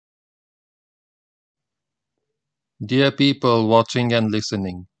Dear people watching and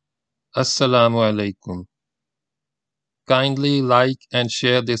listening, Assalamu alaikum. Kindly like and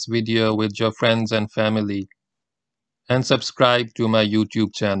share this video with your friends and family and subscribe to my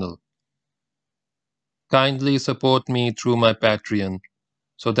YouTube channel. Kindly support me through my Patreon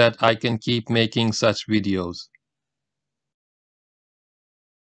so that I can keep making such videos.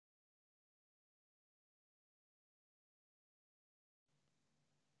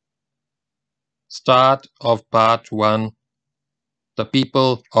 Start of Part 1. The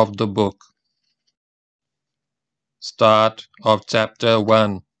People of the Book. Start of Chapter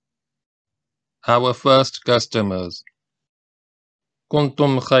 1. Our First Customers.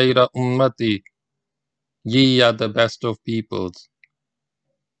 Kuntum khayra ummati. Ye are the best of peoples.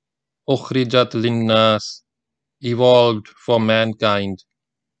 Ukhrijat linnas. Evolved for mankind.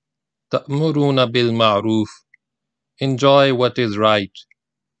 Ta'muruna bil ma'roof. Enjoy what is right.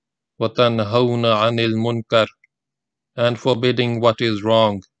 وَتَنْهَوْنَ عَنِ الْمُنْكَرِ. And forbidding what is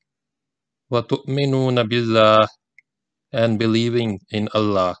wrong. وَتُؤْمِنُونَ بِاللَّهِ. And believing in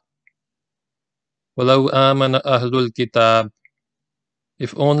Allah. وَلَوْ آمَنَ أَهْلُ الْكِتَابِ.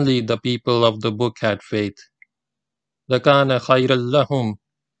 If only the people of the book had faith. لَكَانَ خَيْرًا لَهُمْ.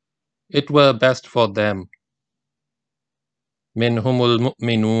 It were best for them. مِنْهُمُ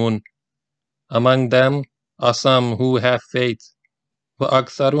الْمُؤْمِنُونَ. Among them are some who have faith.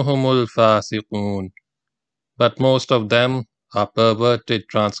 وَأَكْثَرُهُمُ الْفَاسِقُونَ. But most of them are perverted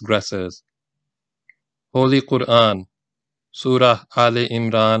transgressors. Holy Quran, Surah Ali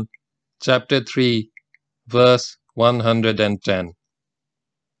Imran, Chapter 3, Verse 110.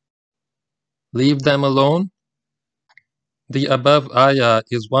 Leave them alone? The above ayah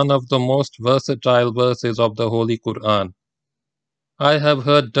is one of the most versatile verses of the Holy Quran. I have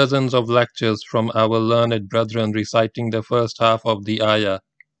heard dozens of lectures from our learned brethren reciting the first half of the ayah,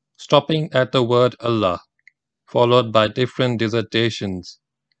 stopping at the word Allah, followed by different dissertations.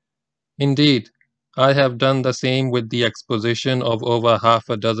 Indeed, I have done the same with the exposition of over half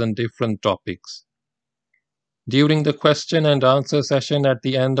a dozen different topics. During the question and answer session at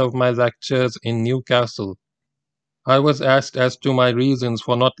the end of my lectures in Newcastle, I was asked as to my reasons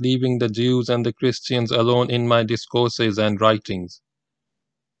for not leaving the Jews and the Christians alone in my discourses and writings.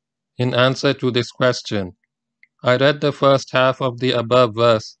 In answer to this question, I read the first half of the above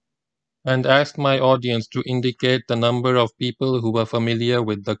verse and asked my audience to indicate the number of people who were familiar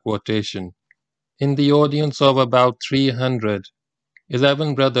with the quotation. In the audience of about 300,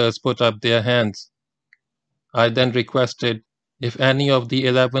 11 brothers put up their hands. I then requested if any of the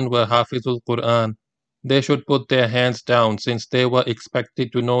 11 were Hafizul Quran, they should put their hands down since they were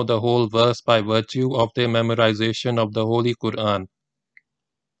expected to know the whole verse by virtue of their memorization of the Holy Quran.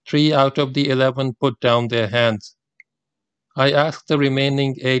 3 out of the 11 put down their hands. I asked the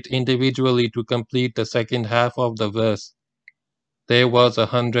remaining 8 individually to complete the second half of the verse. There was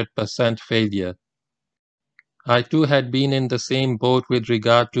 100% failure. I too had been in the same boat with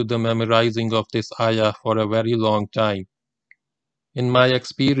regard to the memorizing of this ayah for a very long time. In my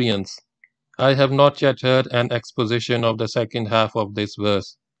experience, I have not yet heard an exposition of the second half of this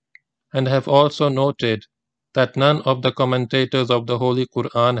verse, and have also noted that none of the commentators of the Holy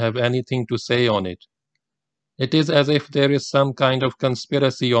Quran have anything to say on it. It is as if there is some kind of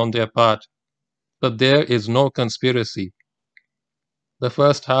conspiracy on their part, but there is no conspiracy. The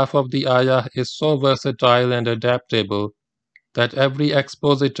first half of the ayah is so versatile and adaptable that every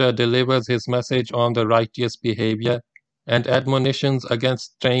expositor delivers his message on the righteous behavior and admonitions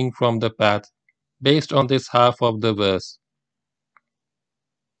against straying from the path based on this half of the verse.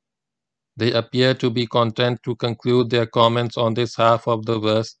 They appear to be content to conclude their comments on this half of the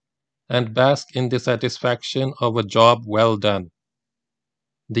verse and bask in the satisfaction of a job well done.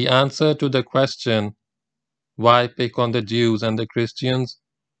 The answer to the question, why pick on the Jews and the Christians,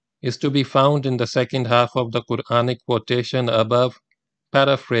 is to be found in the second half of the Quranic quotation above,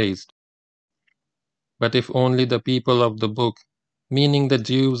 paraphrased. But if only the people of the book, meaning the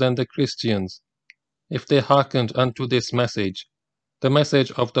Jews and the Christians, if they hearkened unto this message, the message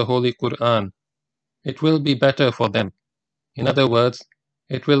of the Holy Quran, it will be better for them. In other words,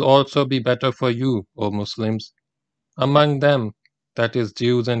 it will also be better for you, O Muslims. Among them, that is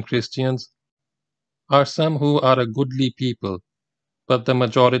Jews and Christians, are some who are a goodly people, but the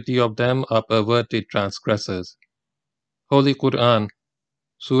majority of them are perverted transgressors. Holy Quran,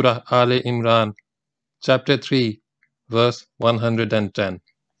 Surah Ali Imran, Chapter 3, Verse 110.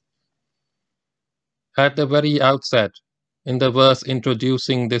 At the very outset, in the verse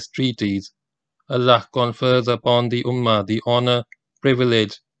introducing this treatise, Allah confers upon the Ummah the honor,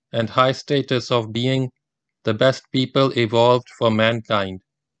 privilege, and high status of being the best people evolved for mankind.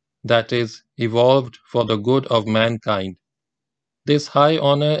 that is, evolved for the good of mankind. This high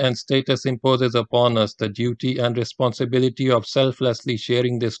honor and status imposes upon us the duty and responsibility of selflessly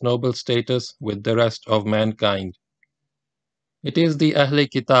sharing this noble status with the rest of mankind. It is the Ahle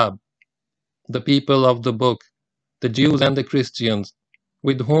Kitab, the people of the book, the Jews and the Christians,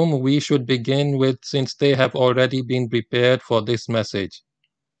 with whom we should begin with since they have already been prepared for this message.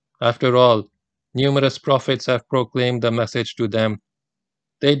 After all, numerous prophets have proclaimed the message to them.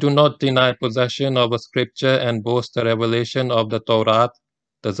 They do not deny possession of a scripture and boast the revelation of the Torah,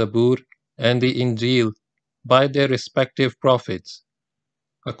 the Zabur, and the Injil by their respective prophets.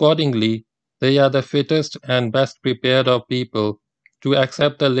 Accordingly, they are the fittest and best prepared of people to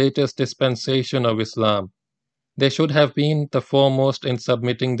accept the latest dispensation of Islam. They should have been the foremost in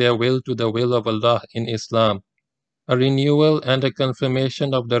submitting their will to the will of Allah in Islam, a renewal and a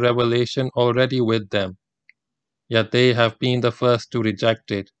confirmation of the revelation already with them. Yet they have been the first to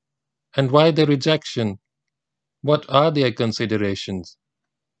reject it. And why the rejection? What are their considerations?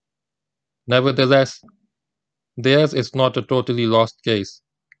 Nevertheless, theirs is not a totally lost case.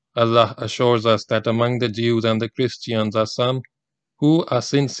 Allah assures us that among the Jews and the Christians are some who are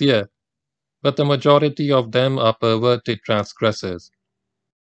sincere, but the majority of them are perverted transgressors.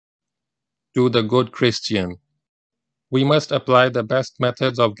 To the good Christian, we must apply the best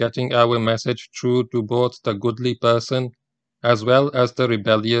methods of getting our message through to both the goodly person as well as the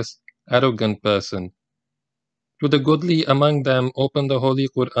rebellious, arrogant person. To the goodly among them open the Holy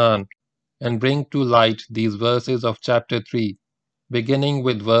Quran and bring to light these verses of chapter 3, beginning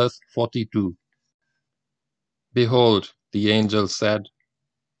with verse 42. Behold, the angel said,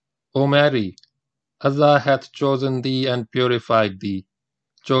 O Mary, Allah hath chosen thee and purified thee,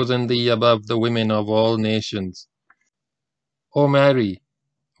 chosen thee above the women of all nations. O Mary,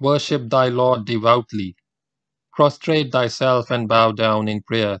 worship thy Lord devoutly, prostrate thyself and bow down in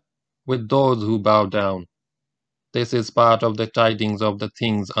prayer with those who bow down. This is part of the tidings of the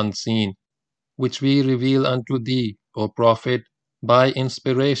things unseen, which we reveal unto thee, O Prophet, by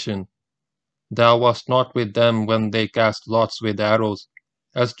inspiration. Thou wast not with them when they cast lots with arrows,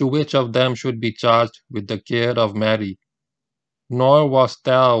 as to which of them should be charged with the care of Mary. Nor wast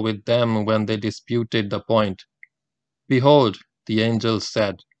thou with them when they disputed the point. Behold, the angel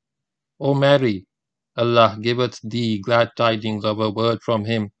said, O Mary, Allah giveth thee glad tidings of a word from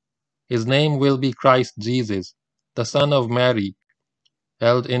him. His name will be Christ Jesus, the Son of Mary,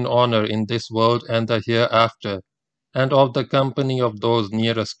 held in honor in this world and the hereafter, and of the company of those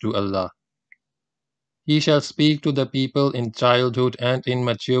nearest to Allah. He shall speak to the people in childhood and in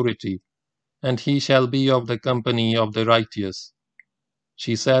maturity, and he shall be of the company of the righteous.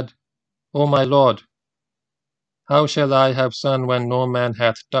 She said, O my Lord, how shall I have son when no man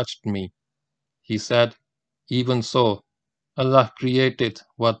hath touched me? He said, Even so, Allah createth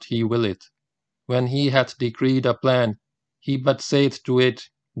what He willeth. When He hath decreed a plan, He but saith to it,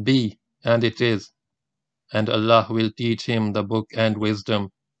 Be, and it is. And Allah will teach him the book and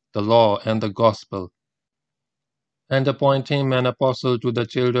wisdom, the law and the gospel, and appoint him an apostle to the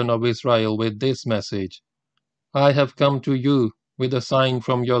children of Israel with this message, I have come to you with a sign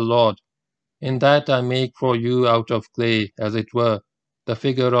from your Lord, in that I make for you out of clay, as it were, the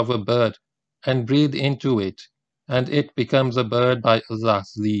figure of a bird, and breathe into it, and it becomes a bird by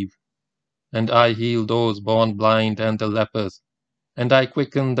Allah's leave. And I heal those born blind and the lepers, and I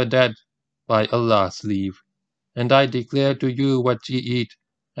quicken the dead by Allah's leave. And I declare to you what ye eat,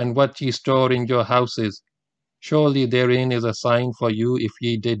 and what ye store in your houses. Surely therein is a sign for you if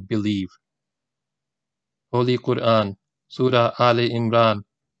ye did believe. Holy Quran, Surah Ali Imran,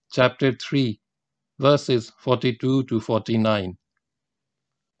 Chapter 3, verses 42 to 49.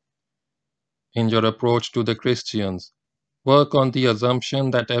 In your approach to the Christians, work on the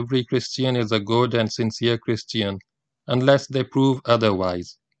assumption that every Christian is a good and sincere Christian, unless they prove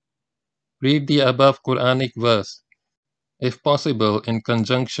otherwise. Read the above Quranic verse, if possible in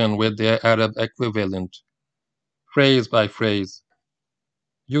conjunction with their Arab equivalent, phrase by phrase.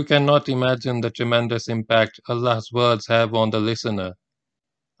 You cannot imagine the tremendous impact Allah's words have on the listener.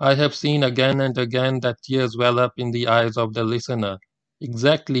 I have seen again and again that tears well up in the eyes of the listener,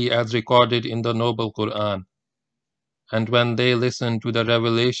 exactly as recorded in the noble Quran. And when they listen to the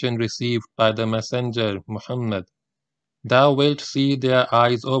revelation received by the messenger Muhammad, thou wilt see their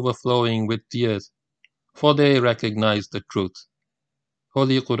eyes overflowing with tears, for they recognize the truth.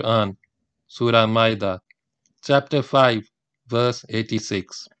 Holy Quran, Surah Maida, Chapter 5, verse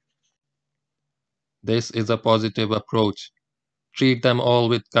 86. This is a positive approach. Treat them all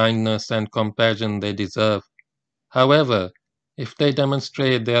with kindness and compassion they deserve. However, if they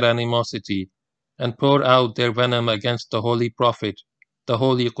demonstrate their animosity and pour out their venom against the Holy Prophet, the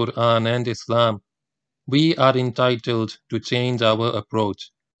Holy Quran and Islam, we are entitled to change our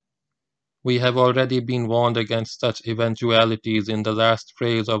approach. We have already been warned against such eventualities in the last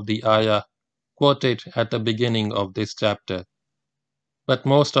phrase of the ayah quoted at the beginning of this chapter. But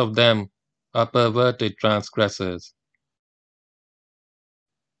most of them are perverted transgressors.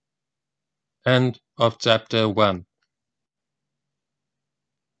 End of chapter 1.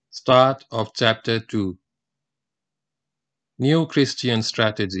 Start of chapter 2. New Christian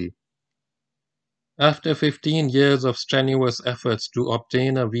Strategy. After 15 years of strenuous efforts to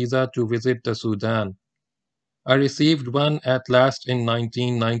obtain a visa to visit the Sudan, I received one at last in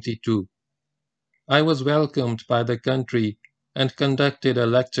 1992. I was welcomed by the country and conducted a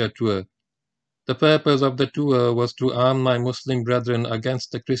lecture tour. The purpose of the tour was to arm my Muslim brethren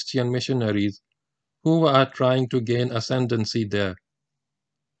against the Christian missionaries who are trying to gain ascendancy there.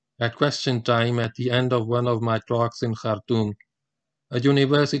 At question time at the end of one of my talks in Khartoum, a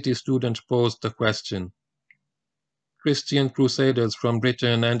university student posed the question. Christian crusaders from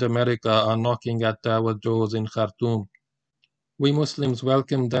Britain and America are knocking at our doors in Khartoum. We Muslims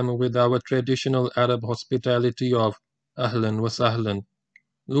welcome them with our traditional Arab hospitality of Ahlan wa Sahlan,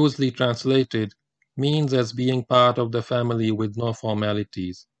 loosely translated, means as being part of the family with no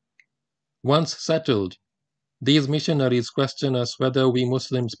formalities. Once settled, these missionaries question us whether we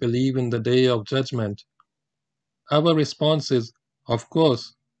Muslims believe in the Day of Judgment. Our response is, of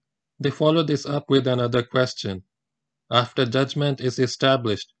course. They follow this up with another question. After judgment is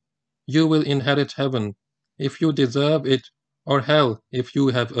established, you will inherit heaven if you deserve it, or hell if you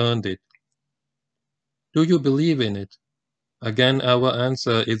have earned it. Do you believe in it? Again, our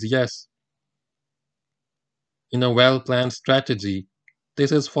answer is yes. In a well-planned strategy,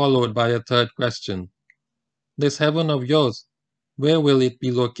 this is followed by a third question. This heaven of yours, where will it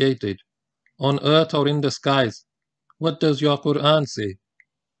be located? On earth or in the skies? What does your Quran say?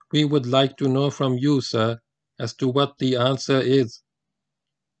 We would like to know from you, sir, as to what the answer is.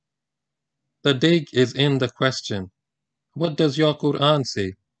 The dig is in the question. What does your Quran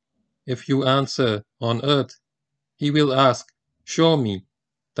say? If you answer, on earth, he will ask, show me,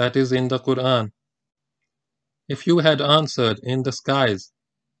 that is in the Quran. If you had answered, in the skies,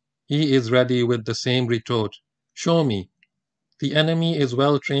 he is ready with the same retort, show me. The enemy is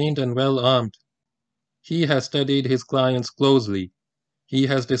well trained and well armed. He has studied his clients closely. He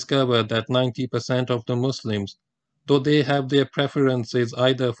has discovered that 90% of the Muslims, though they have their preferences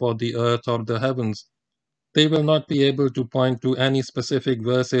either for the earth or the heavens, they will not be able to point to any specific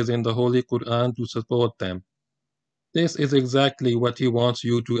verses in the Holy Quran to support them. This is exactly what he wants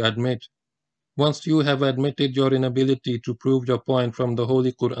you to admit. Once you have admitted your inability to prove your point from the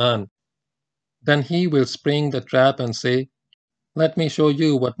Holy Quran, then he will spring the trap and say, let me show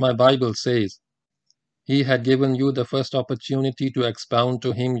you what my Bible says. He had given you the first opportunity to expound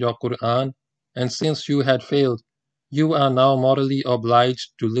to him your Quran, and since you had failed, you are now morally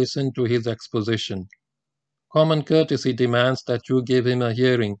obliged to listen to his exposition. Common courtesy demands that you give him a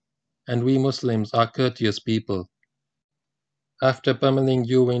hearing, and we Muslims are courteous people. After pummeling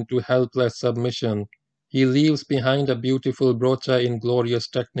you into helpless submission, he leaves behind a beautiful brochure in glorious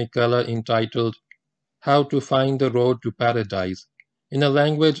technicolor entitled How to Find the Road to Paradise, in a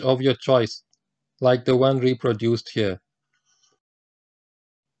language of your choice, like the one reproduced here.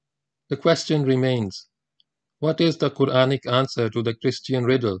 The question remains, what is the Quranic answer to the Christian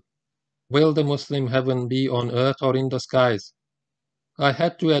riddle? Will the Muslim heaven be on earth or in the skies? I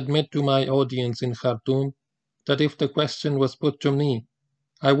had to admit to my audience in Khartoum that if the question was put to me,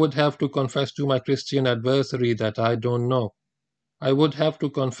 I would have to confess to my Christian adversary that I don't know. I would have to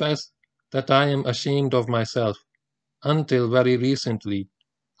confess that I am ashamed of myself. Until very recently,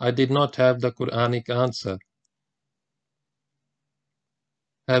 I did not have the Quranic answer.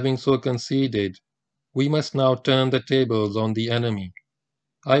 Having so conceded, we must now turn the tables on the enemy.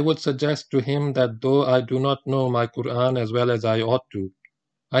 I would suggest to him that though I do not know my Quran as well as I ought to,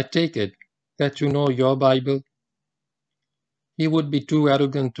 I take it that you know your Bible. He would be too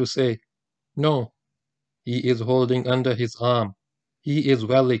arrogant to say, no, he is holding under his arm. He is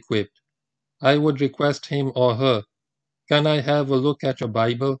well equipped. I would request him or her, can I have a look at your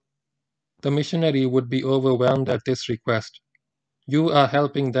Bible? The missionary would be overwhelmed at this request. You are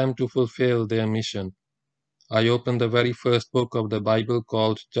helping them to fulfill their mission. I opened the very first book of the Bible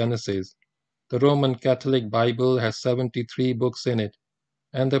called Genesis. The Roman Catholic Bible has 73 books in it,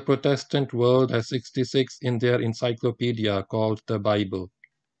 and the Protestant world has 66 in their encyclopedia called the Bible.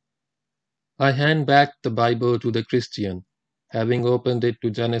 I hand back the Bible to the Christian, having opened it to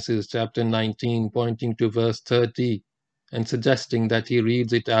Genesis chapter 19, pointing to verse 30, and suggesting that he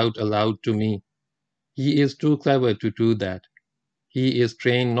reads it out aloud to me. He is too clever to do that. He is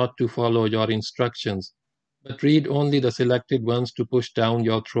trained not to follow your instructions, but read only the selected ones to push down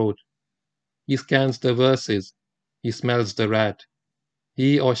your throat. He scans the verses. He smells the rat.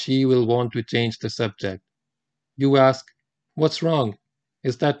 He or she will want to change the subject. You ask, "What's wrong?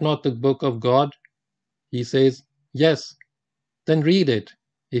 Is that not the book of God?" He says, "Yes." Then read it.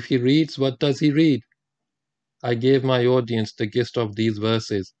 If he reads, what does he read? I gave my audience the gist of these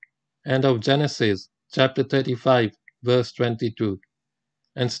verses, and of Genesis, chapter 35, verse 22,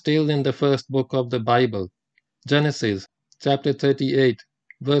 and still in the first book of the Bible, Genesis, chapter 38,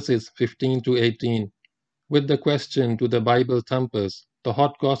 verses 15 to 18, with the question to the Bible thumpers, the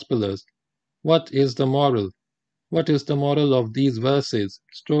hot gospelers, what is the moral? What is the moral of these verses,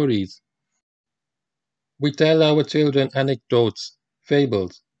 stories? We tell our children anecdotes,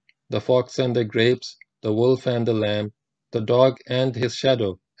 fables, the fox and the grapes, the wolf and the lamb, the dog and his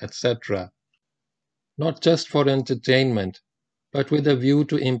shadow, etc. Not just for entertainment, but with a view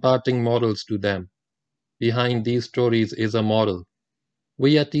to imparting morals to them. Behind these stories is a moral.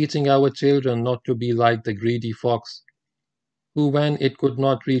 We are teaching our children not to be like the greedy fox, who, when it could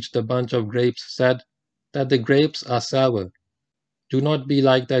not reach the bunch of grapes, said that the grapes are sour. Do not be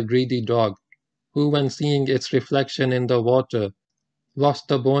like that greedy dog, who, when seeing its reflection in the water, lost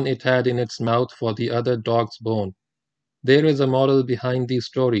the bone it had in its mouth for the other dog's bone. There is a moral behind these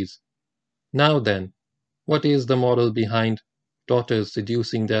stories. Now then, what is the moral behind daughters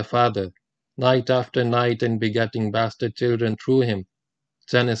seducing their father, night after night, and begetting bastard children through him?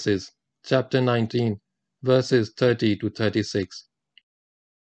 Genesis, chapter 19, verses 30 to 36.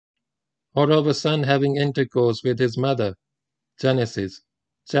 Or of a son having intercourse with his mother? Genesis,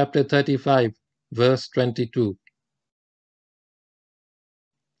 chapter 35, verse 22.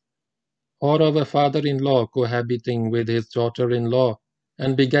 Or of a father-in-law cohabiting with his daughter-in-law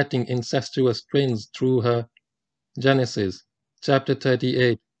and begetting incestuous twins through her? Genesis, chapter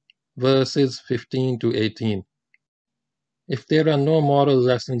 38, verses 15 to 18. If there are no moral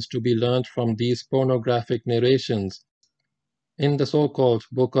lessons to be learned from these pornographic narrations in the so-called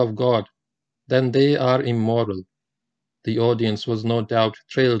Book of God, then they are immoral. The audience was no doubt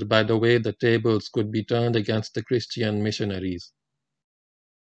thrilled by the way the tables could be turned against the Christian missionaries.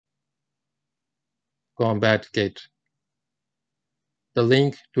 Combat Kit. The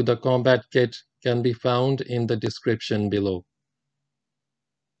link to the Combat Kit can be found in the description below.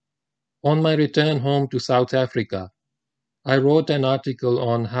 On my return home to South Africa, I wrote an article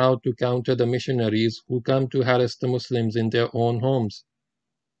on how to counter the missionaries who come to harass the Muslims in their own homes.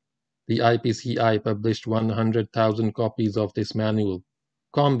 The IPCI published 100,000 copies of this manual,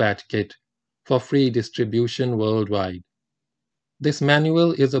 Combat Kit, for free distribution worldwide. This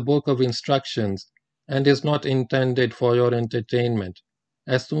manual is a book of instructions and is not intended for your entertainment.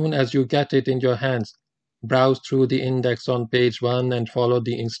 As soon as you get it in your hands, browse through the index on page 1 and follow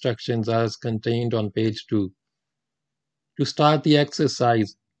the instructions as contained on page 2. To start the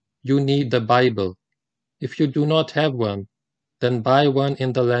exercise, you need the Bible. If you do not have one, then buy one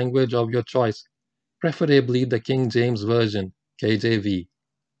in the language of your choice, preferably the King James Version, KJV.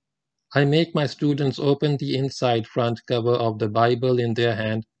 I make my students open the inside front cover of the Bible in their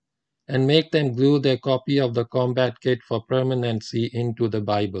hand and make them glue their copy of the Combat Kit for permanency into the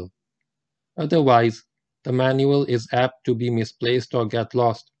Bible. Otherwise, the manual is apt to be misplaced or get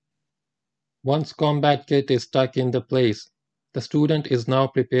lost. Once Combat Kit is stuck in the place, the student is now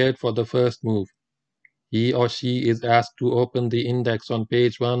prepared for the first move. He or she is asked to open the index on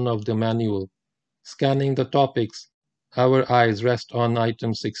page 1 of the manual. Scanning the topics, our eyes rest on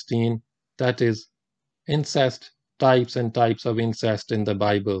item 16, that is, incest, types and types of incest in the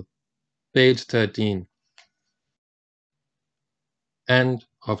Bible. Page 13. End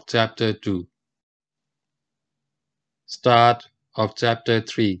of chapter 2. Start of chapter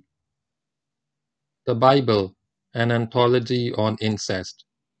 3. The Bible, an anthology on incest.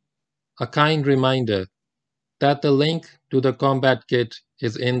 A kind reminder that the link to the Combat Kit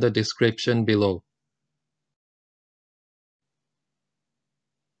is in the description below.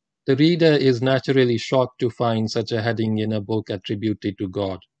 The reader is naturally shocked to find such a heading in a book attributed to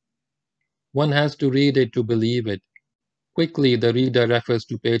God. One has to read it to believe it. Quickly, the reader refers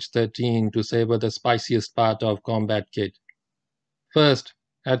to page 13 to savor the spiciest part of Combat Kit. First,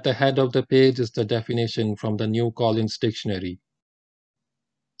 at the head of the page is the definition from the New Collins Dictionary.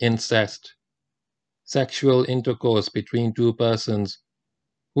 Incest. Sexual intercourse between two persons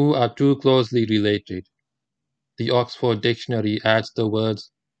who are too closely related. The Oxford Dictionary adds the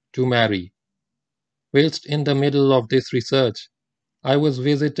words, to marry. Whilst in the middle of this research, I was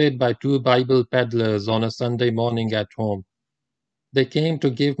visited by two Bible peddlers on a Sunday morning at home. They came to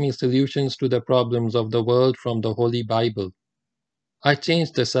give me solutions to the problems of the world from the Holy Bible. I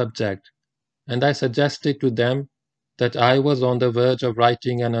changed the subject, and I suggested to them that I was on the verge of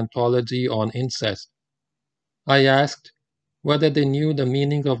writing an anthology on incest. I asked whether they knew the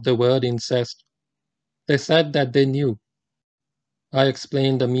meaning of the word incest. They said that they knew. I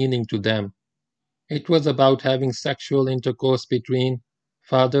explained the meaning to them. It was about having sexual intercourse between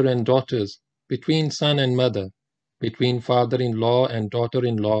father and daughters, between son and mother, between father-in-law and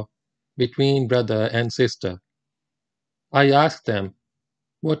daughter-in-law, between brother and sister. I asked them,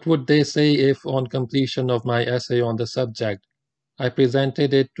 what would they say if, on completion of my essay on the subject, I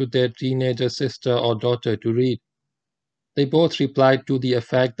presented it to their teenager sister or daughter to read? They both replied to the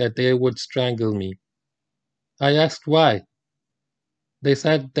effect that they would strangle me. I asked why. They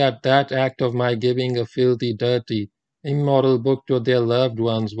said that that act of my giving a filthy, dirty, immoral book to their loved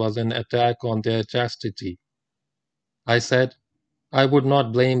ones was an attack on their chastity. I said I would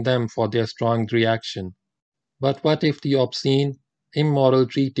not blame them for their strong reaction. But what if the obscene, immoral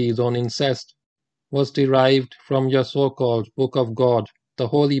treatise on incest was derived from your so-called Book of God, the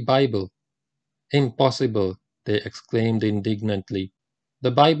Holy Bible? Impossible, they exclaimed indignantly.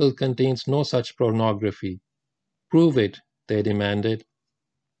 The Bible contains no such pornography. Prove it, they demanded.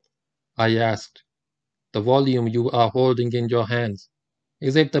 I asked, the volume you are holding in your hands,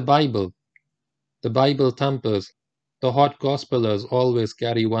 is it the Bible? The Bible thumpers, the hot gospelers always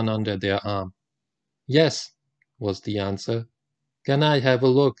carry one under their arm. Yes, was the answer. Can I have a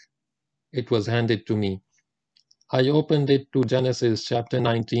look? It was handed to me. I opened it to Genesis chapter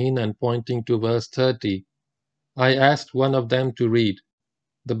 19 and pointing to verse 30, I asked one of them to read.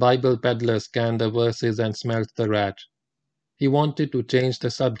 The Bible peddler scanned the verses and smelt the rat. He wanted to change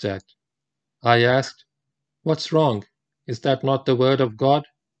the subject. I asked, what's wrong? Is that not the word of God?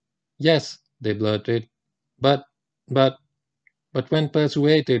 Yes, they blurted. But when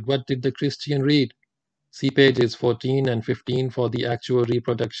persuaded, what did the Christian read? See pages 14 and 15 for the actual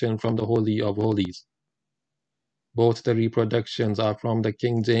reproduction from the Holy of Holies. Both the reproductions are from the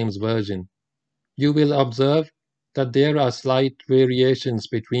King James Version. You will observe that there are slight variations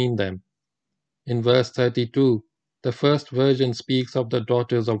between them. In verse 32, the first version speaks of the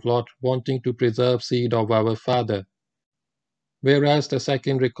daughters of Lot wanting to preserve seed of our father, whereas the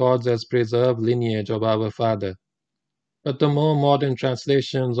second records as preserve lineage of our father. But the more modern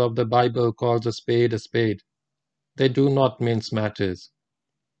translations of the Bible calls a spade a spade. They do not mince matters.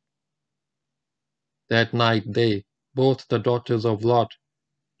 That night they, both the daughters of Lot,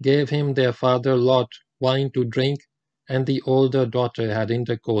 gave him their father Lot wine to drink, and the older daughter had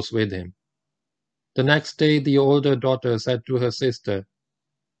intercourse with him. The next day the older daughter said to her sister,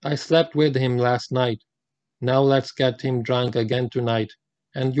 I slept with him last night. Now let's get him drunk again tonight,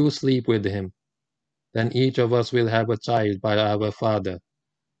 and you sleep with him. Then each of us will have a child by our father.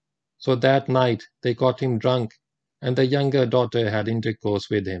 So that night they got him drunk, and the younger daughter had intercourse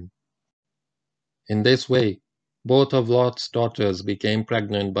with him. In this way, both of Lot's daughters became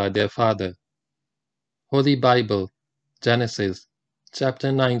pregnant by their father. Holy Bible, Genesis,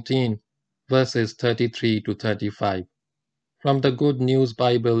 chapter 19, verses 33 to 35. From the Good News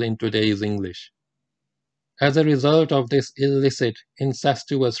Bible in today's English. As a result of this illicit,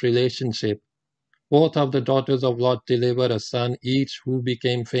 incestuous relationship, both of the daughters of Lot delivered a son each who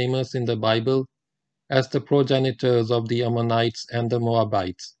became famous in the Bible as the progenitors of the Ammonites and the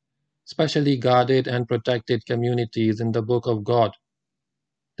Moabites, specially guarded and protected communities in the Book of God.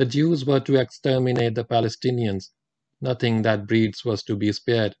 The Jews were to exterminate the Palestinians. Nothing that breeds was to be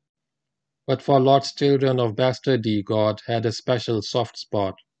spared. But for Lot's children of bastardy, God had a special soft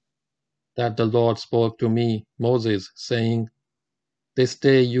spot. That the Lord spoke to me, Moses, saying, This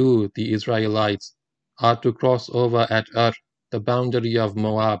day you, the Israelites, are to cross over at the boundary of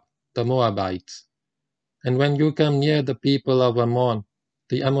Moab, the Moabites. And when you come near the people of Ammon,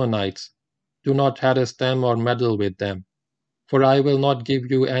 the Ammonites, do not harass them or meddle with them. For I will not give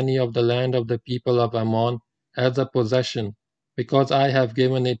you any of the land of the people of Ammon as a possession, because I have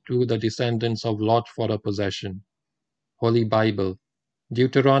given it to the descendants of Lot for a possession. Holy Bible,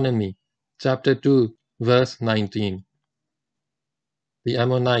 Deuteronomy, chapter 2, verse 19. The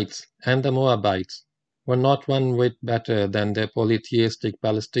Ammonites and the Moabites were not one whit better than their polytheistic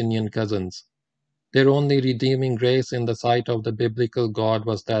Palestinian cousins. Their only redeeming grace in the sight of the biblical God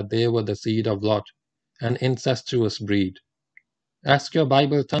was that they were the seed of Lot, an incestuous breed. Ask your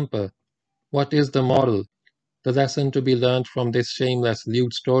Bible thumper, what is the moral, the lesson to be learned from this shameless,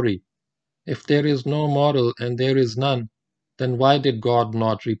 lewd story? If there is no moral and there is none, then why did God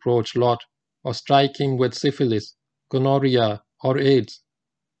not reproach Lot or strike him with syphilis, gonorrhea, or AIDS?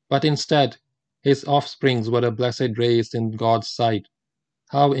 But instead, his offsprings were a blessed race in God's sight.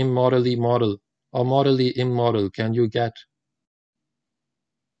 How immorally moral or morally immoral can you get?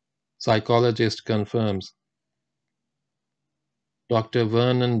 Psychologist confirms. Dr.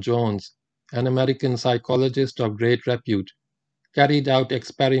 Vernon Jones, an American psychologist of great repute, carried out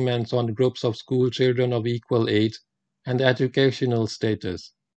experiments on groups of school children of equal age and educational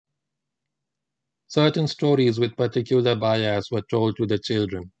status. Certain stories with particular bias were told to the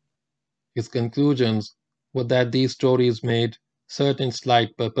children. His conclusions were that these stories made certain slight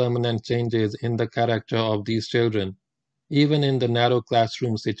but permanent changes in the character of these children, even in the narrow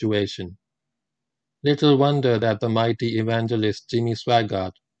classroom situation. Little wonder that the mighty evangelist Jimmy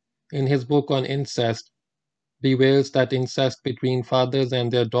Swaggart, in his book on incest, bewails that incest between fathers and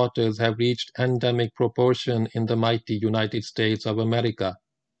their daughters have reached endemic proportion in the mighty United States of America.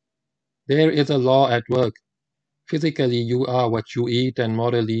 There is a law at work. Physically, you are what you eat, and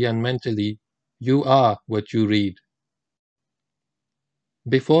morally and mentally, you are what you read.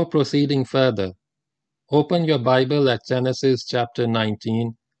 Before proceeding further, open your Bible at Genesis chapter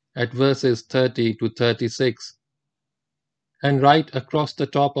 19 at verses 30 to 36 and write across the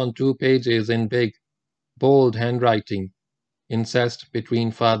top on 2 pages in big, bold handwriting, incest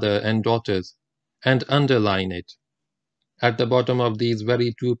between father and daughters, and underline it. At the bottom of these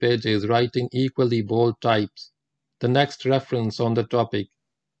very 2 pages, write in equally bold types the next reference on the topic,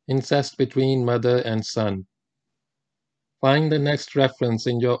 incest between mother and son. Find the next reference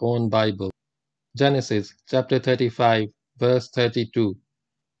in your own Bible. Genesis chapter 35, verse 32.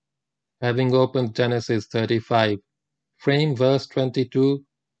 Having opened Genesis 35, frame verse 22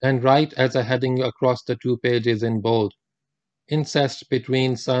 and write as a heading across the 2 pages in bold, incest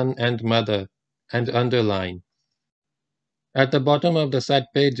between son and mother, and underline. At the bottom of the said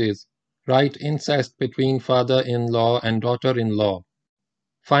pages, write incest between father-in-law and daughter-in-law.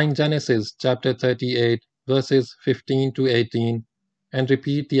 Find Genesis chapter 38, verses 15 to 18, and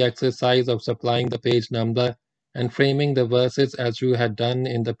repeat the exercise of supplying the page number and framing the verses as you had done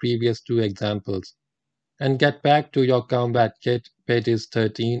in the previous 2 examples. And get back to your combat kit, pages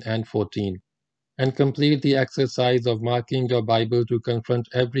 13 and 14, and complete the exercise of marking your Bible to confront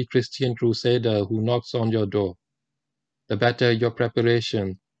every Christian crusader who knocks on your door. The better your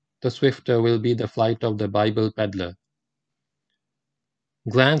preparation, the swifter will be the flight of the Bible peddler.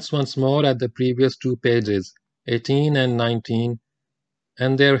 Glance once more at the previous 2 pages, 18 and 19,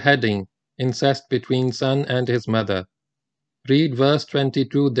 and their heading, Incest between son and his mother. Read verse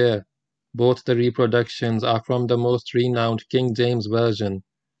 22 there. Both the reproductions are from the most renowned King James Version.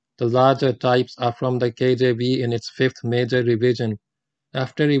 The larger types are from the KJV in its 5th major revision.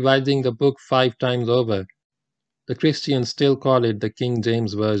 After revising the book 5 times over, the Christians still call it the King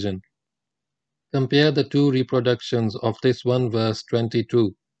James Version. Compare the 2 reproductions of this one verse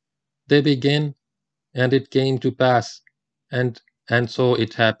 22. They begin, and it came to pass, and so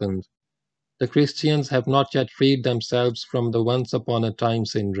it happened. The Christians have not yet freed themselves from the once upon a time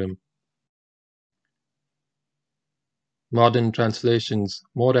syndrome. Modern translations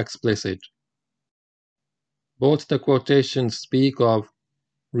more explicit. Both the quotations speak of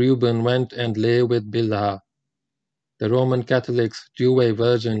Reuben went and lay with Bilhah. The Roman Catholic's Douay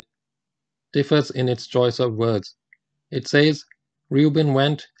version differs in its choice of words. It says, Reuben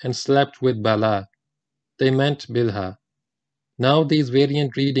went and slept with Bala. They meant Bilhah. Now these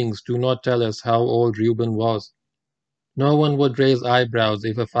variant readings do not tell us how old Reuben was. No one would raise eyebrows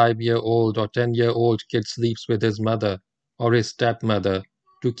if a 5-year-old or 10-year-old kid sleeps with his mother or his stepmother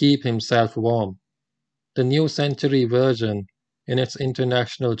to keep himself warm. The New Century Version, in its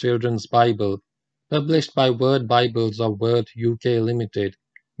International Children's Bible, published by Word Bibles of Word UK Limited,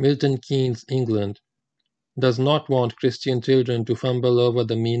 Milton Keynes, England, does not want Christian children to fumble over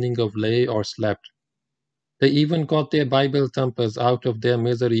the meaning of lay or slept. They even got their Bible thumpers out of their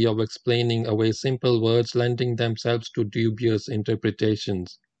misery of explaining away simple words lending themselves to dubious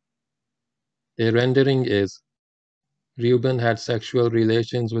interpretations. Their rendering is, Reuben had sexual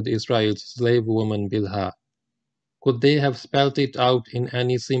relations with Israel's slave woman Bilhah. Could they have spelt it out in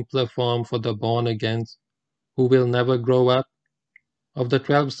any simpler form for the born-agains, who will never grow up? Of the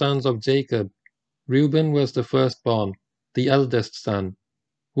 12 sons of Jacob, Reuben was the firstborn, the eldest son,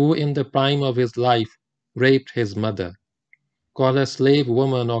 who in the prime of his life raped his mother. Call her slave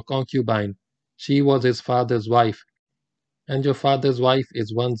woman or concubine, she was his father's wife, and your father's wife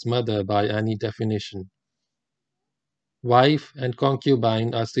is one's mother by any definition. Wife and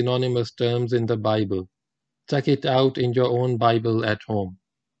concubine are synonymous terms in the Bible. Check it out in your own Bible at home.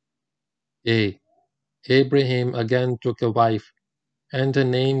 A. Abraham again took a wife, and her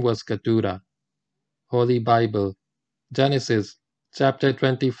name was Keturah. Holy Bible, Genesis chapter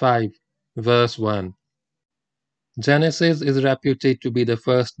 25, verse 1. Genesis is reputed to be the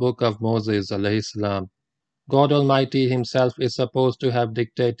first book of Moses alayhi salam, God Almighty Himself is supposed to have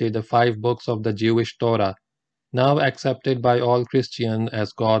dictated the 5 books of the Jewish Torah, now accepted by all Christians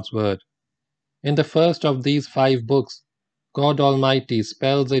as God's Word. In the first of these 5 books, God Almighty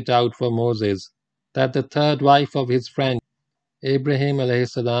spells it out for Moses that the third wife of his friend Abraham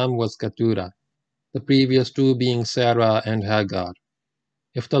salam was Keturah, the previous 2 being Sarah and Hagar.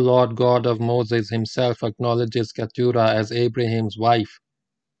 If the Lord God of Moses himself acknowledges Keturah as Abraham's wife,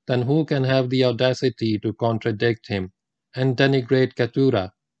 then who can have the audacity to contradict him and denigrate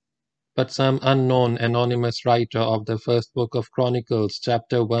Keturah? But some unknown anonymous writer of the first book of Chronicles,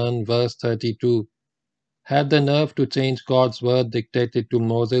 chapter 1, verse 32, had the nerve to change God's word dictated to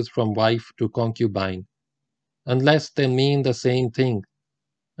Moses from wife to concubine. Unless they mean the same thing.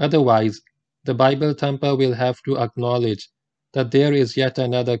 Otherwise, the Bible thumper will have to acknowledge that there is yet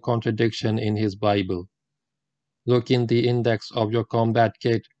another contradiction in his Bible. Look in the index of your combat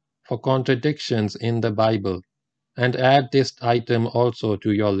kit for contradictions in the Bible, and add this item also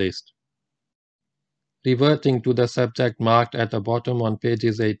to your list. Reverting to the subject marked at the bottom on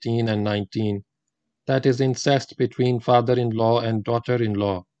pages 18 and 19, that is incest between father-in-law and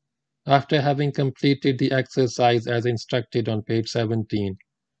daughter-in-law. After having completed the exercise as instructed on page 17,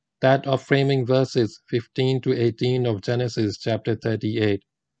 that of framing verses 15 to 18 of Genesis chapter 38.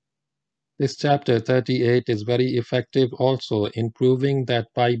 This chapter 38 is very effective also in proving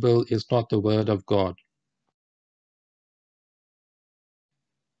that Bible is not the word of God.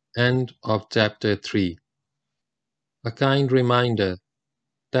 End of chapter 3. A kind reminder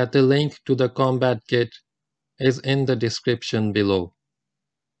that the link to the combat kit is in the description below.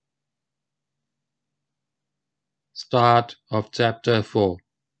 Start of chapter 4.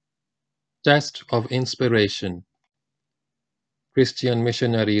 Test of inspiration. Christian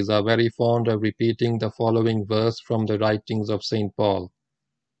missionaries are very fond of repeating the following verse from the writings of St. Paul.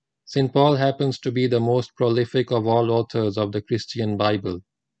 St. Paul happens to be the most prolific of all authors of the Christian Bible.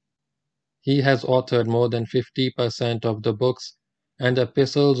 He has authored more than 50% of the books and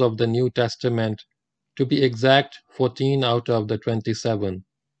epistles of the New Testament, to be exact 14 out of the 27.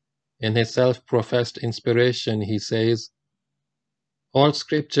 In his self-professed inspiration he says, "All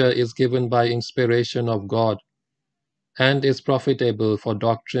scripture is given by inspiration of God, and is profitable for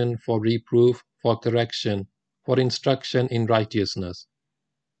doctrine, for reproof, for correction, for instruction in righteousness,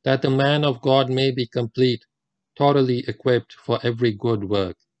 that the man of God may be complete, thoroughly equipped for every good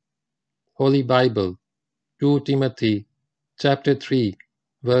work." Holy Bible, 2 Timothy, chapter 3,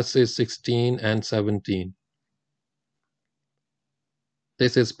 verses 16 and 17.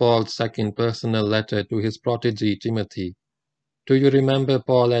 This is Paul's second personal letter to his protege Timothy. Do you remember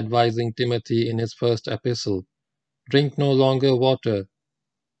Paul advising Timothy in his first epistle, "Drink no longer water,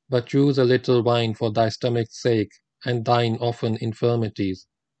 but choose a little wine for thy stomach's sake, and thine often infirmities."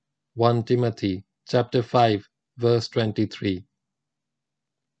 1 Timothy chapter 5, verse 23.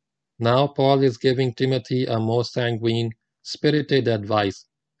 Now Paul is giving Timothy a more sanguine, spirited advice,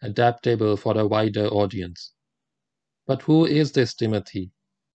 adaptable for a wider audience. But who is this Timothy?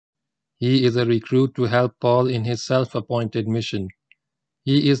 He is a recruit to help Paul in his self-appointed mission.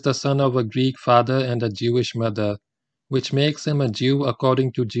 He is the son of a Greek father and a Jewish mother, which makes him a Jew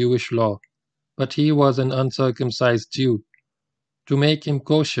according to Jewish law, but he was an uncircumcised Jew. To make him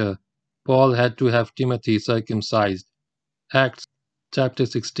kosher, Paul had to have Timothy circumcised. Acts chapter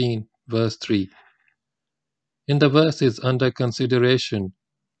 16, verse 3. In the verses under consideration,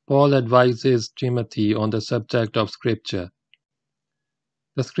 Paul advises Timothy on the subject of Scripture.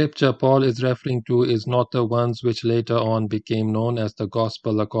 The Scripture Paul is referring to is not the ones which later on became known as the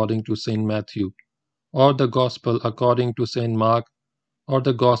Gospel according to St. Matthew, or the Gospel according to St. Mark, or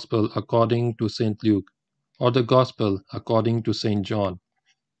the Gospel according to St. Luke, or the Gospel according to St. John.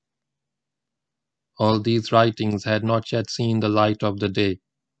 All these writings had not yet seen the light of the day.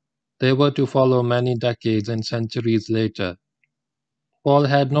 They were to follow many decades and centuries later. Paul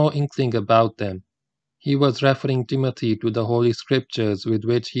had no inkling about them. He was referring Timothy to the Holy Scriptures with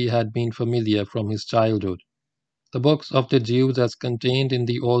which he had been familiar from his childhood. The books of the Jews as contained in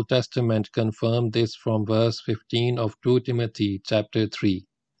the Old Testament confirm this from verse 15 of 2 Timothy chapter 3.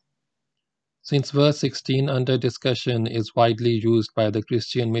 Since verse 16 under discussion is widely used by the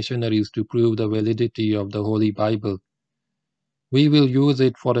Christian missionaries to prove the validity of the Holy Bible, we will use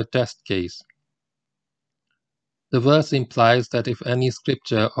it for a test case. The verse implies that if any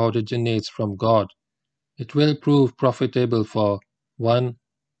scripture originates from God, it will prove profitable for 1.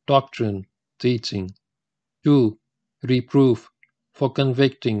 Doctrine, teaching; 2. Reproof, for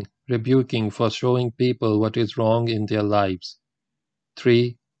convicting, rebuking, for showing people what is wrong in their lives;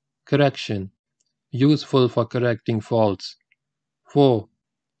 3. Correction, useful for correcting faults; 4.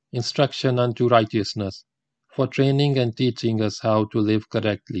 Instruction unto righteousness, for training and teaching us how to live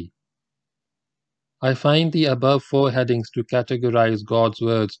correctly. I find the above 4 headings to categorize God's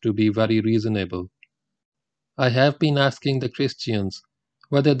words to be very reasonable. I have been asking the Christians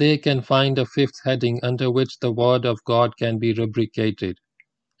whether they can find a 5th heading under which the Word of God can be rubricated,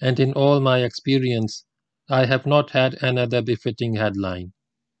 and in all my experience, I have not had another befitting headline.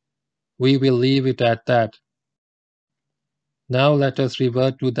 We will leave it at that. Now let us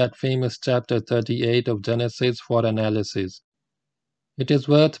revert to that famous chapter 38 of Genesis for analysis. It is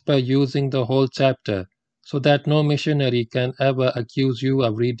worth perusing the whole chapter so that no missionary can ever accuse you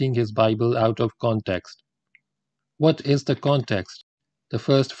of reading his Bible out of context. What is the context? The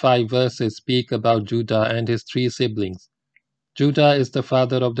first 5 verses speak about Judah and his 3 siblings. Judah is the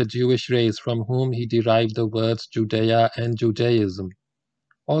father of the Jewish race from whom he derived the words Judea and Judaism.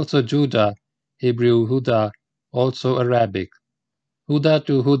 Also Judah, Hebrew Huda, also Arabic. Huda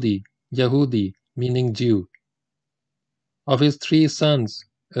to Hudi, Yahudi, meaning Jew. Of his 3 sons,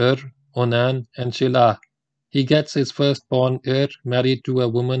 Onan, and Shelah, he gets his firstborn married to a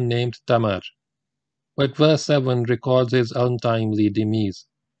woman named Tamar. But verse 7 records his untimely demise.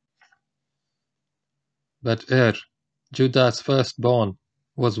 But Judah's firstborn,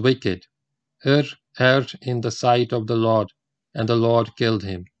 was wicked. Erred in the sight of the Lord, and the Lord killed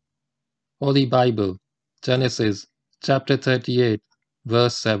him. Holy Bible, Genesis, chapter 38,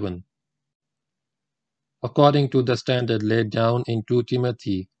 verse 7. According to the standard laid down in 2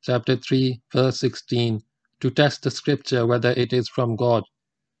 Timothy, chapter 3, verse 16, to test the scripture whether it is from God,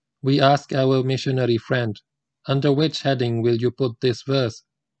 we ask our missionary friend, under which heading will you put this verse?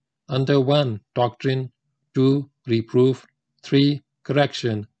 Under 1, doctrine, 2, reproof, 3,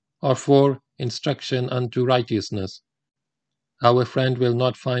 correction, or 4, instruction unto righteousness? Our friend will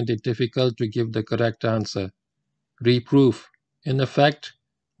not find it difficult to give the correct answer. Reproof. In effect,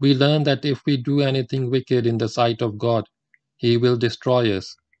 we learn that if we do anything wicked in the sight of God, He will destroy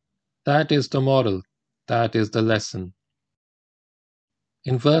us. That is the moral. That is the lesson.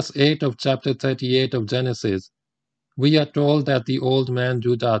 In verse 8 of chapter 38 of Genesis, we are told that the old man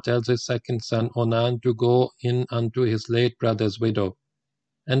Judah tells his second son Onan to go in unto his late brother's widow,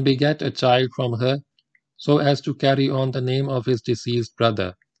 and beget a child from her, so as to carry on the name of his deceased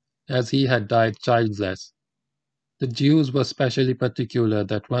brother, as he had died childless. The Jews were specially particular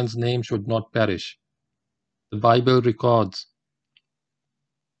that one's name should not perish. The Bible records,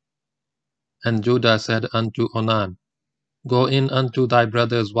 And Judah said unto Onan, Go in unto thy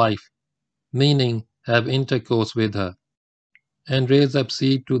brother's wife, meaning have intercourse with her, and raise up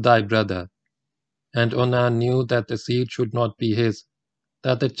seed to thy brother. And Onan knew that the seed should not be his,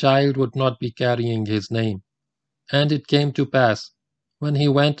 that the child would not be carrying his name. And it came to pass, when he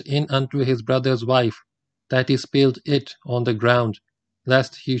went in unto his brother's wife, that he spilled it on the ground,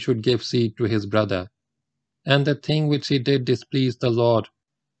 lest he should give seed to his brother. And the thing which he did displeased the Lord,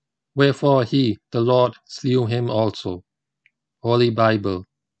 wherefore he, the Lord, slew him also. Holy Bible,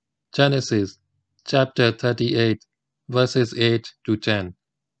 Genesis, chapter 38, verses 8 to 10.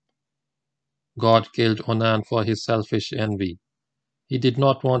 God killed Onan for his selfish envy. He did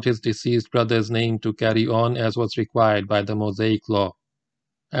not want his deceased brother's name to carry on as was required by the Mosaic law.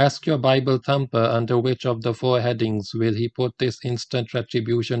 Ask your Bible thumper under which of the 4 headings will he put this instant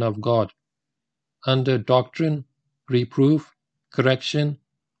retribution of God? Under doctrine, reproof, correction,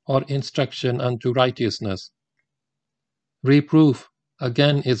 or instruction unto righteousness? Reproof,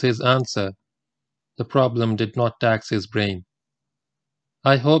 again, is his answer. The problem did not tax his brain.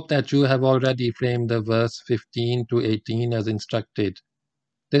 I hope that you have already framed the verse 15 to 18 as instructed.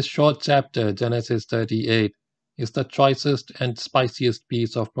 This short chapter, Genesis 38, is the choicest and spiciest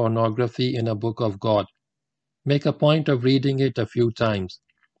piece of pornography in a book of God. Make a point of reading it a few times.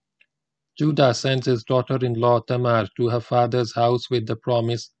 Judah sends his daughter-in-law Tamar to her father's house with the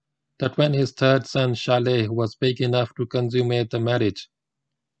promise that when his 3rd son Shaleh was big enough to consummate the marriage,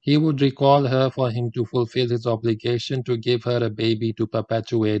 he would recall her for him to fulfill his obligation to give her a baby to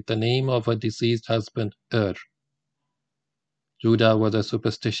perpetuate the name of her deceased husband, Judah was a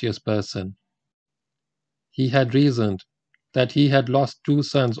superstitious person. He had reasoned that he had lost 2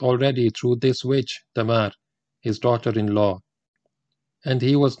 sons already through this witch, Tamar, his daughter-in-law, and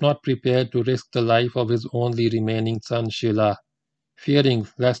he was not prepared to risk the life of his only remaining son Shelah, fearing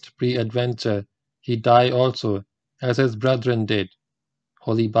lest pre-adventure he die also, as his brethren did.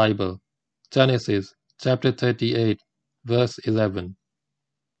 Holy Bible, Genesis, chapter 38, verse 11.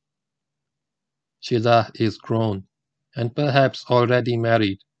 Shelah is grown, and perhaps already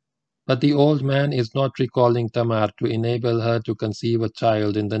married, but the old man is not recalling Tamar to enable her to conceive a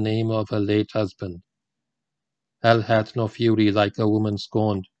child in the name of her late husband. Hell hath no fury like a woman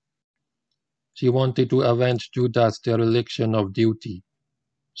scorned. She wanted to avenge Judah's dereliction of duty.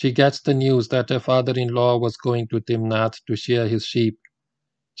 She gets the news that her father-in-law was going to Timnath to shear his sheep.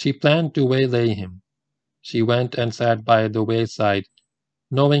 She planned to waylay him. She went and sat by the wayside,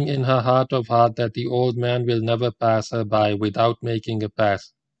 knowing in her heart of heart that the old man will never pass her by without making a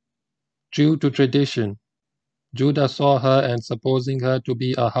pass. True to tradition, Judah saw her, and supposing her to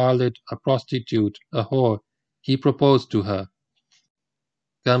be a harlot, a prostitute, a whore, he proposed to her.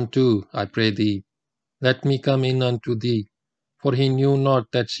 Come too, I pray thee, let me come in unto thee, for he knew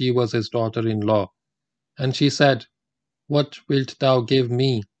not that she was his daughter-in-law. And she said, What wilt thou give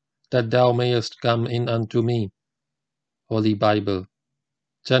me, that thou mayest come in unto me? Holy Bible,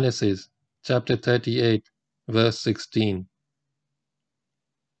 Genesis, chapter 38, verse 16.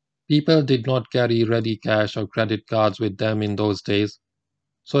 People did not carry ready cash or credit cards with them in those days,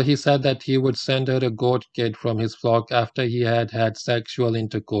 so he said that he would send her a goat kid from his flock after he had had sexual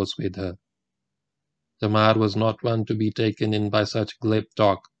intercourse with her. Tamar was not one to be taken in by such glib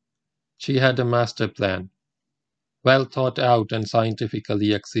talk. She had a master plan, well thought out and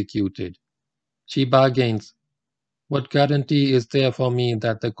scientifically executed. She bargains, What guarantee is there for me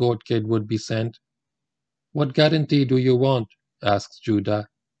that the goat kid would be sent? What guarantee do you want? Asks Judah.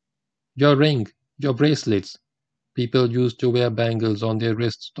 Your ring, your bracelets. People used to wear bangles on their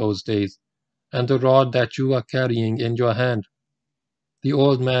wrists those days, and the rod that you are carrying in your hand. The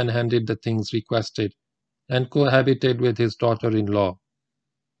old man handed the things requested, and cohabited with his daughter-in-law.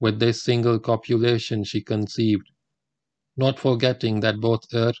 With this single copulation she conceived, not forgetting that both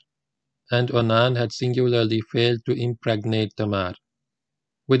and Onan had singularly failed to impregnate Tamar.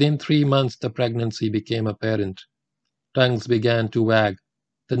 Within 3 months the pregnancy became apparent. Tongues began to wag.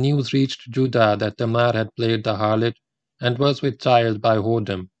 The news reached Judah that Tamar had played the harlot and was with child by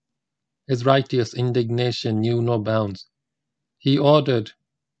whoredom. His righteous indignation knew no bounds. He ordered,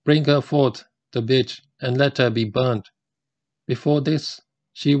 Bring her forth, the bitch, and let her be burnt. Before this,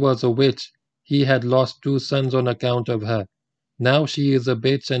 she was a witch. He had lost 2 sons on account of her. Now she is a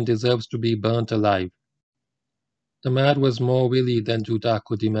bitch and deserves to be burnt alive. Tamar was more wily than Judah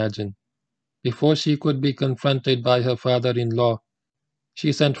could imagine. Before she could be confronted by her father-in-law,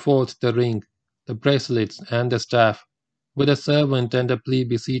 she sent forth the ring, the bracelets, and the staff, with a servant and a plea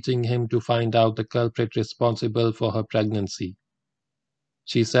beseeching him to find out the culprit responsible for her pregnancy.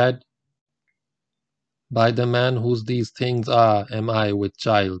 She said, By the man whose these things are am I with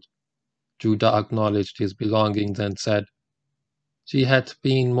child. Judah acknowledged his belongings and said, She hath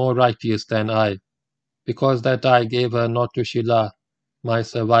been more righteous than I, because that I gave her not to Shelah, my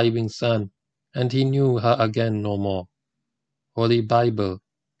surviving son, and he knew her again no more. Holy Bible,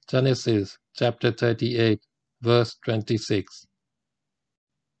 Genesis chapter 38, verse 26.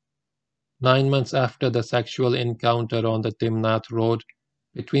 9 months after the sexual encounter on the Timnath road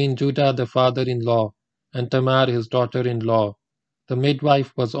between Judah the father-in-law and Tamar his daughter-in-law, the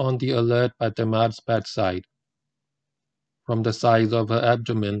midwife was on the alert by Tamar's bedside. From the size of her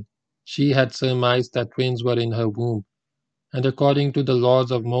abdomen, she had surmised that twins were in her womb, and according to the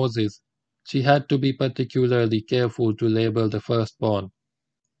laws of Moses, she had to be particularly careful to label the firstborn.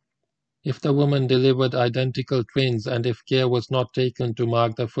 If the woman delivered identical twins and if care was not taken to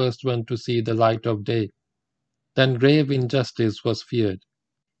mark the first one to see the light of day, then grave injustice was feared,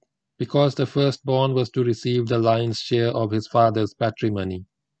 because the firstborn was to receive the lion's share of his father's patrimony.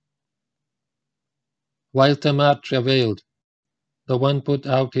 While Tamar travailed, the one put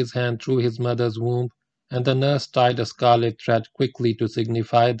out his hand through his mother's womb, and the nurse tied a scarlet thread quickly to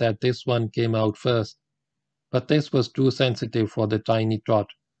signify that this one came out first. But this was too sensitive for the tiny tot,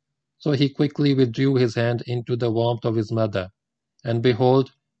 so he quickly withdrew his hand into the warmth of his mother, and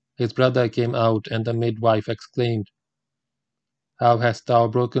behold, his brother came out, and the midwife exclaimed, How hast thou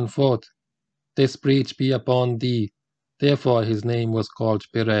broken forth? This breach be upon thee. Therefore his name was called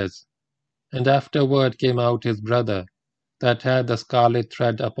Perez. And afterward came out his brother, that had the scarlet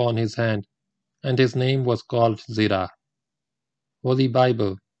thread upon his hand, and his name was called Zerah. Holy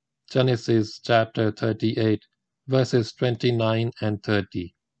Bible, Genesis chapter 38, verses 29 and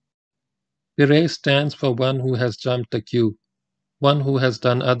 30. Perez stands for one who has jumped the queue, one who has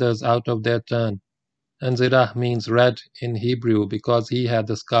done others out of their turn, and Zerah means red in Hebrew because he had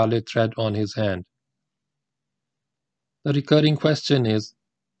the scarlet thread on his hand. The recurring question is,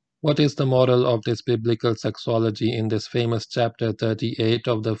 what is the moral of this biblical sexology in this famous chapter 38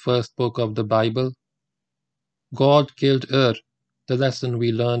 of the first book of the Bible? God killed the lesson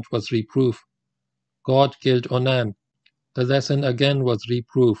we learned was reproof. God killed Onan, the lesson again was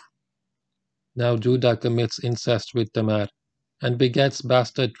reproof. Now Judah commits incest with Tamar, and begets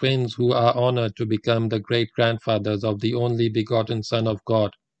bastard twins who are honored to become the great-grandfathers of the only begotten Son of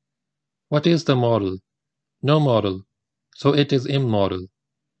God. What is the moral? No moral, so it is immoral.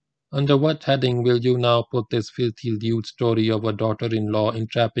 Under what heading will you now put this filthy lewd story of a daughter-in-law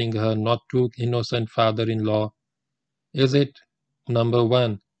entrapping her not too innocent father-in-law? Is it, number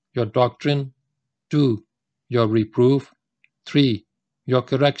 1, your doctrine, 2, your reproof, 3, your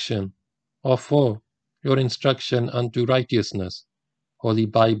correction, or 4, your instruction unto righteousness? Holy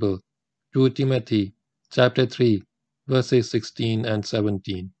Bible, 2 Timothy, chapter 3, verses 16 and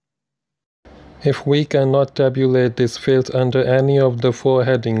 17. If we cannot tabulate this filth under any of the 4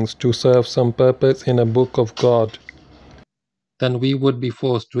 headings to serve some purpose in a book of God, then we would be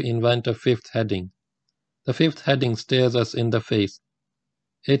forced to invent a 5th heading. The 5th heading stares us in the face.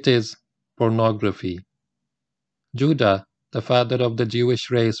 It is pornography. Judah, the father of the Jewish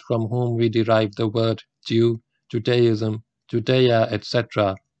race from whom we derive the word Jew, Judaism, Judea,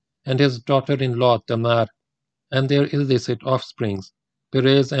 etc., and his daughter-in-law Tamar, and their illicit offsprings,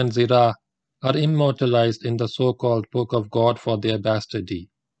 Perez and Zerah, are immortalized in the so-called Book of God for their bastardy.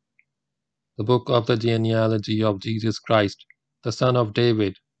 The book of the genealogy of Jesus Christ, the son of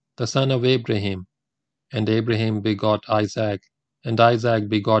David, the son of Abraham, and Abraham begot Isaac, and Isaac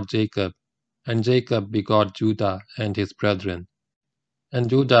begot Jacob, and Jacob begot Judah and his brethren,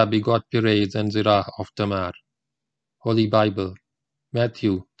 and Judah begot Perez and Zerah of Tamar. Holy Bible,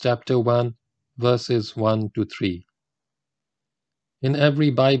 Matthew chapter 1, verses 1 to 3. In every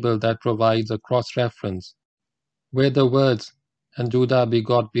Bible that provides a cross-reference, where the words, and Judah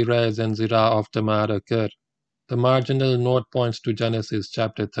begot Perez and Zerah of Tamar occur, the marginal note points to Genesis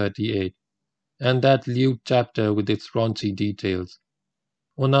chapter 38, and that lewd chapter with its raunchy details.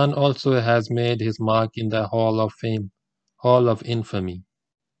 Onan also has made his mark in the Hall of Fame, Hall of Infamy.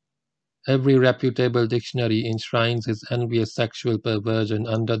 Every reputable dictionary enshrines his envious sexual perversion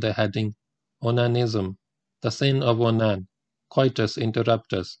under the heading Onanism, the sin of Onan, coitus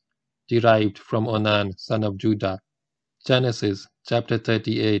interruptus, derived from Onan, son of Judah. Genesis chapter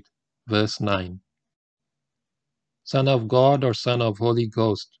 38, verse 9. Son of God or son of Holy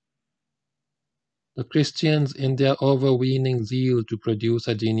Ghost? The Christians, in their overweening zeal to produce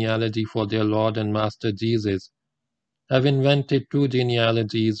a genealogy for their Lord and Master Jesus, have invented 2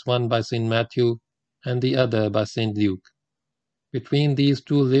 genealogies, one by St. Matthew and the other by St. Luke. Between these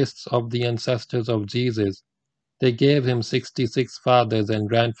 2 lists of the ancestors of Jesus, they gave him 66 fathers and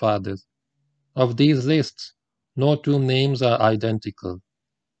grandfathers. Of these lists, no 2 names are identical,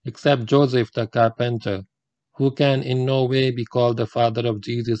 except Joseph the carpenter, who can in no way be called the father of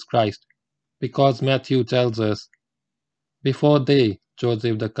Jesus Christ, because Matthew tells us, before they,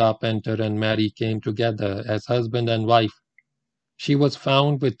 Joseph the carpenter and Mary, came together as husband and wife, she was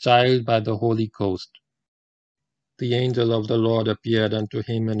found with child by the Holy Ghost. The angel of the Lord appeared unto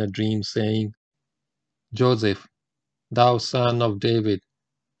him in a dream, saying, Joseph, thou son of David,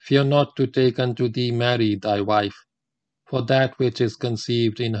 fear not to take unto thee Mary thy wife, for that which is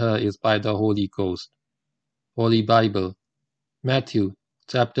conceived in her is by the Holy Ghost. Holy Bible, Matthew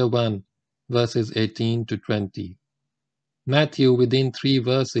chapter 1, verses 18 to 20. Matthew, within 3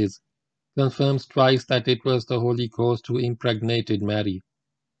 verses, confirms twice that it was the Holy Ghost who impregnated Mary.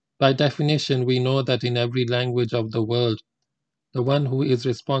 By definition, we know that in every language of the world, the one who is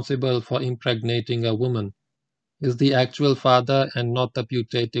responsible for impregnating a woman is the actual father and not the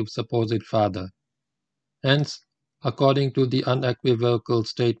putative supposed father. Hence, according to the unequivocal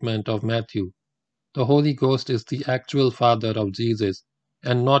statement of Matthew, the Holy Ghost is the actual father of Jesus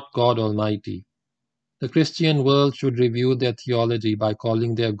and not God Almighty. The Christian world should review their theology by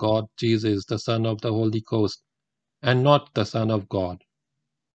calling their God Jesus, the Son of the Holy Ghost, and not the Son of God.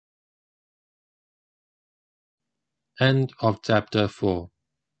 End of chapter 4.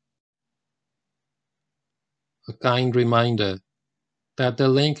 A kind reminder that the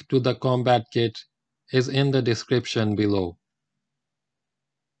link to the combat kit is in the description below.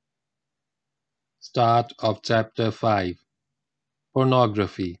 Start of chapter 5.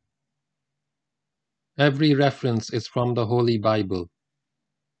 Pornography. Every reference is from the Holy Bible.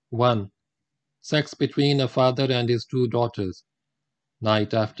 1. Sex between a father and his 2 daughters.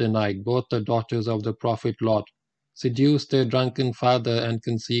 Night after night, both the daughters of the prophet Lot seduced their drunken father and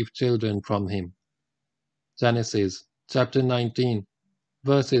conceived children from him. Genesis chapter 19,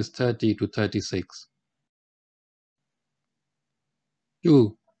 verses 30 to 36.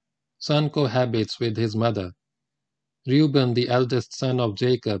 2. Son cohabits with his mother. Reuben, the eldest son of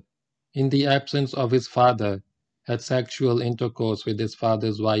Jacob, in the absence of his father, had sexual intercourse with his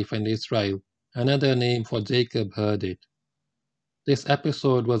father's wife, and Israel, another name for Jacob, heard it. This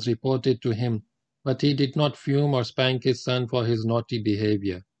episode was reported to him, but he did not fume or spank his son for his naughty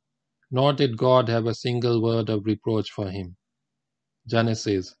behavior, nor did God have a single word of reproach for him.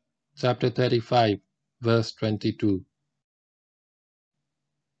 Genesis chapter 35, verse 22.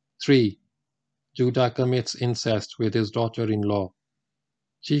 3. Judah commits incest with his daughter-in-law.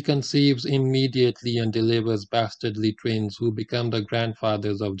 She conceives immediately and delivers bastardly twins who become the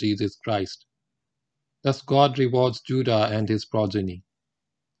grandfathers of Jesus Christ. Thus God rewards Judah and his progeny.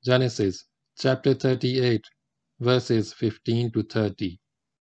 Genesis chapter 38, verses 15 to 30.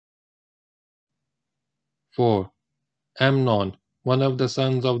 4. Amnon, one of the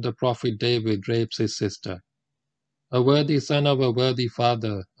sons of the prophet David, rapes his sister. A worthy son of a worthy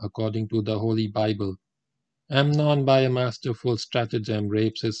father, according to the Holy Bible. Amnon, by a masterful stratagem,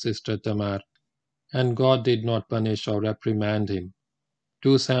 rapes his sister Tamar, and God did not punish or reprimand him.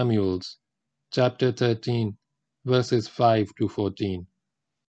 2 Samuel, chapter 13, verses 5 to 14.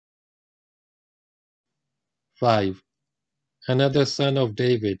 5. Another son of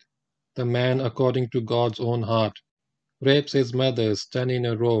David, the man according to God's own heart, rapes his mothers 10 in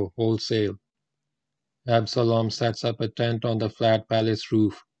a row wholesale. Absalom sets up a tent on the flat palace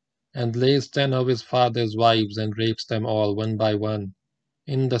roof and lays 10 of his father's wives and rapes them all one by one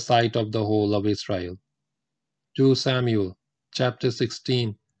in the sight of the whole of Israel. 2 Samuel chapter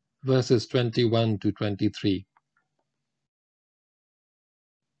 16, verses 21 to 23.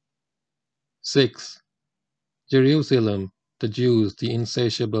 6. Jerusalem, the Jews, the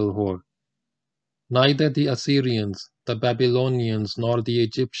insatiable whore. Neither the Assyrians, the Babylonians, nor the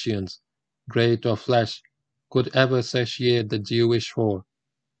Egyptians, great or flesh, could ever satiate the Jewish whore.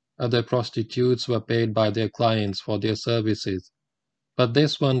 Other prostitutes were paid by their clients for their services, but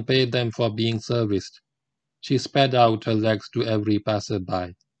this one paid them for being serviced. She spread out her legs to every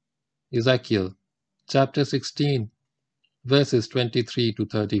passer-by. Ezekiel chapter 16, verses 23 to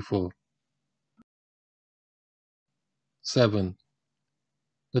 34. 7.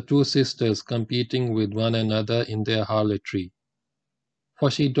 The two sisters competing with one another in their harlotry. For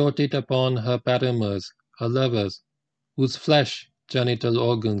she doted upon her paramours, her lovers, whose flesh, genital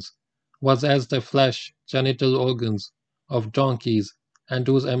organs, was as the flesh, genital organs of donkeys, and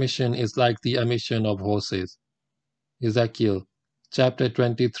whose emission is like the emission of horses. Ezekiel chapter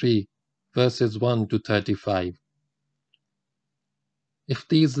 23, verses 1 to 35. If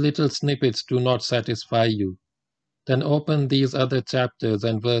these little snippets do not satisfy you, then open these other chapters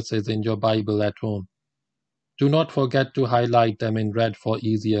and verses in your Bible at home. Do not forget to highlight them in red for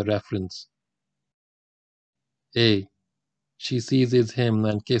easier reference. A. She seizes him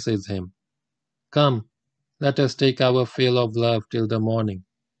and kisses him. Come, let us take our fill of love till the morning.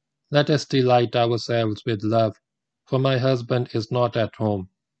 Let us delight ourselves with love, for my husband is not at home.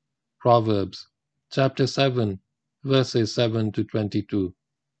 Proverbs chapter 7, verses 7 to 22.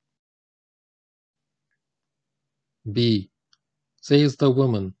 B. Says the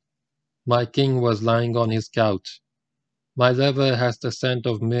woman, my king was lying on his couch. My lover has the scent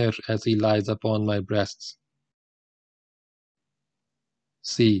of myrrh as he lies upon my breasts.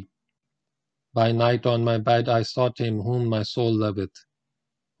 C. By night on my bed I sought him whom my soul loveth.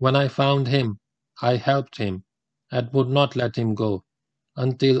 When I found him, I helped him, and would not let him go,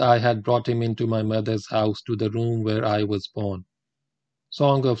 until I had brought him into my mother's house to the room where I was born.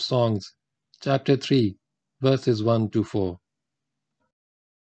 Song of Songs, chapter 3, verses 1 to 4.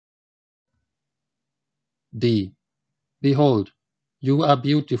 D. Behold, you are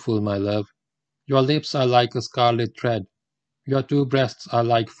beautiful, my love. Your lips are like a scarlet thread. Your two breasts are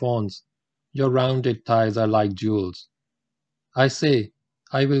like fawns. Your rounded thighs are like jewels. I say,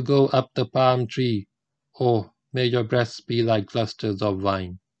 I will go up the palm tree. Oh, may your breasts be like clusters of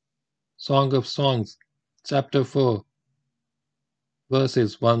vine. Song of Songs, chapter 4,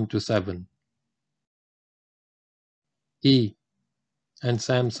 verses 1 to 7. E. And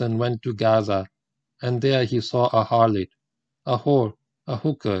Samson went to Gaza, and there he saw a harlot, a whore, a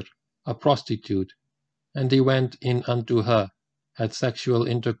hooker, a prostitute, and he went in unto her, had sexual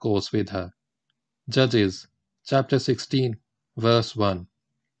intercourse with her. Judges, chapter 16, verse 1.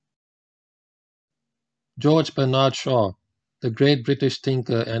 George Bernard Shaw, the great British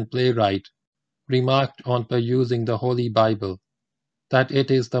thinker and playwright, remarked on perusing the Holy Bible that it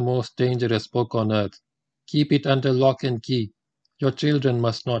is the most dangerous book on earth. Keep it under lock and key. Your children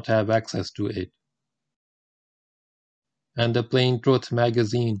must not have access to it. And the Plain Truth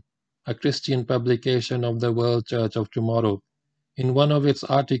magazine, a Christian publication of the World Church of Tomorrow, in one of its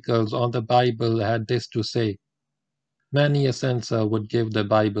articles on the Bible had this to say: many a censor would give the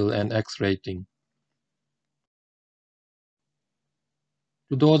Bible an X rating.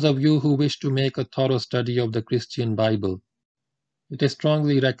 To those of you who wish to make a thorough study of the Christian Bible, it is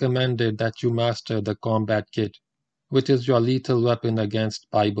strongly recommended that you master the Combat Kit, which is your lethal weapon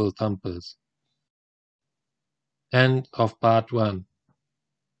against Bible thumpers. End of part 1.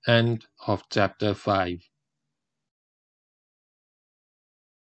 End of chapter 5.